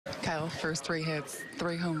Kyle, first 3 hits,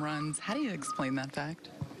 3 home runs. How do you explain that fact?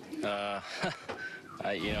 Uh,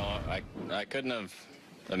 I couldn't have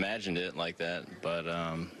imagined it like that, but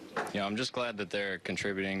I'm just glad that they're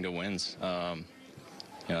contributing to wins.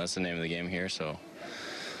 That's the name of the game here, so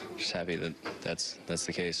just happy that that's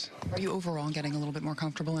the case. Are you overall getting a little bit more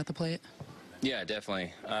comfortable at the plate? Yeah,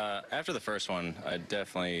 definitely. After the first one, I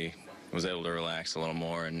definitely was able to relax a little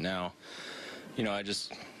more, and now, I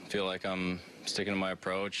just feel like I'm sticking to my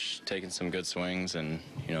approach, taking some good swings, and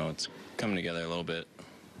it's coming together a little bit.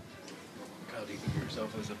 Kyle, do you think of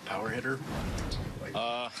yourself as a power hitter?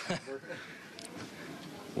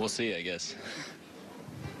 We'll see, I guess.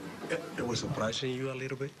 It was surprising you a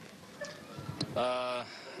little bit?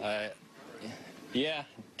 Yeah,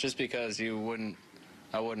 just because I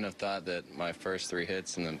wouldn't have thought that my first 3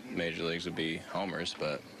 hits in the major leagues would be homers,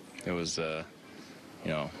 but it was,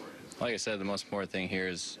 like I said, the most important thing here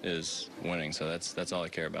is winning, so that's all I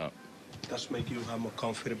care about. Does make you more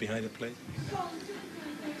confident behind the plate?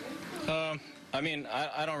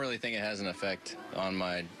 I don't really think it has an effect on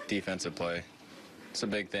my defensive play. It's a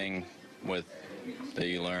big thing that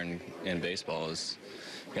you learn in baseball is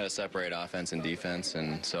you got to separate offense and defense,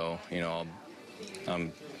 and so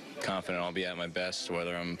I'm confident I'll be at my best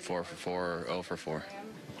whether I'm 4 for 4 or 0 for 4.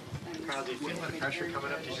 Kyle, do you feel the pressure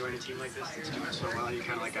coming up to join a team like this that's doing so well? You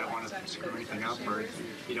kind of like I want to screw anything up, or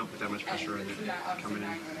you don't put that much pressure on you coming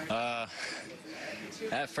in?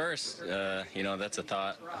 At first, that's a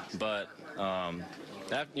thought, but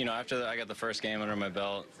after I got the first game under my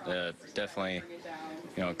belt, definitely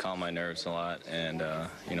calmed my nerves a lot, and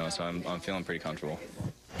so I'm feeling pretty comfortable.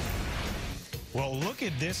 Well, look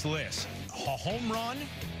at this list. A home run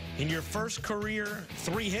in your first career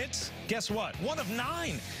 3 hits? Guess what? 1 of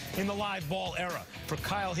 9 in the live ball era for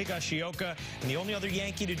Kyle Higashioka. And the only other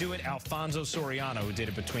Yankee to do it, Alfonso Soriano, who did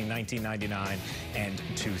it between 1999 and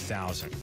 2000.